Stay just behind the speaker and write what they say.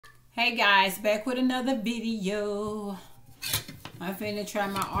Hey guys, back with another video. I'm finna try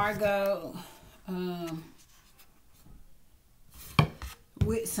my argo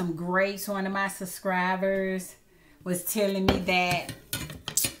with some grapes. One of my subscribers was telling me that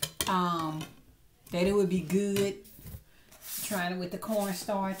that it would be good trying it with the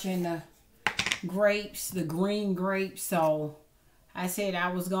cornstarch and the grapes, the green grapes. So I said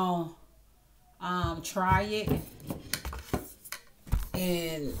I was gonna try it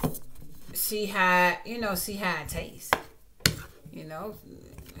and see how it tastes. You know,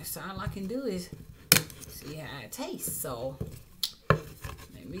 that's all I can do is see how it tastes. So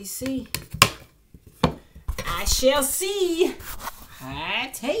let me see. I shall see how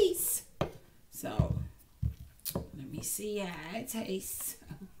it tastes. So let me see how it tastes.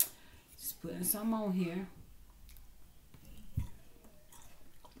 Just putting some on here.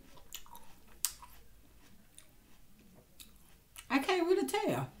 I can't really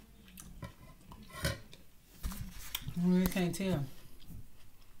tell. I really can't tell.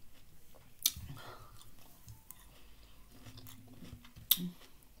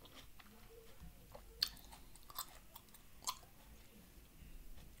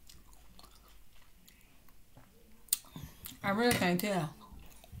 I really can't tell.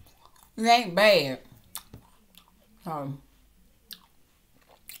 It ain't bad.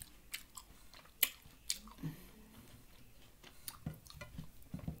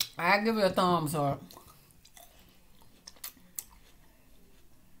 I give it a thumbs up.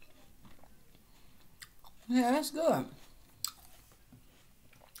 Yeah, that's good.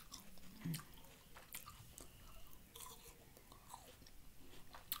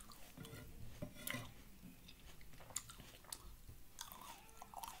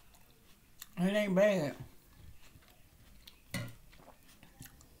 It ain't bad.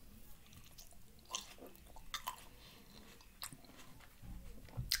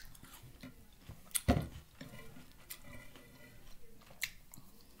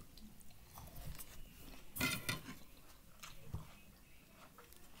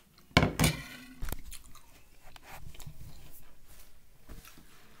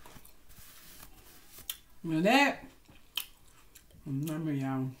 Now that, remember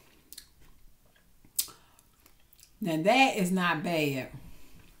y'all. Now that is not bad.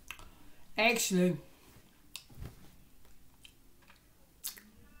 Actually,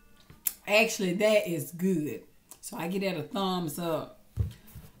 that is good. So I give that a thumbs up.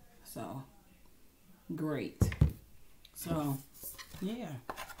 So, great. So, yeah.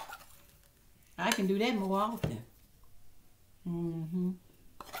 I can do that more often. Mm-hmm.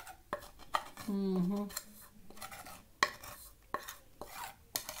 Mm-hmm.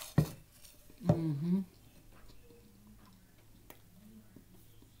 Mm-hmm.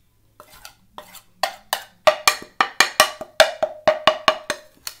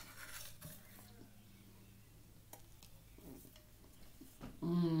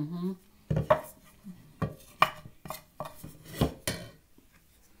 Mm-hmm.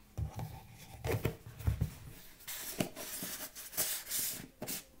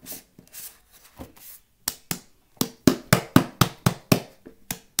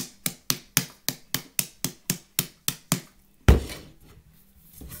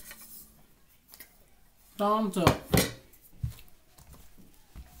 Thumbs up.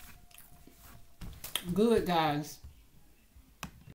 Good, guys.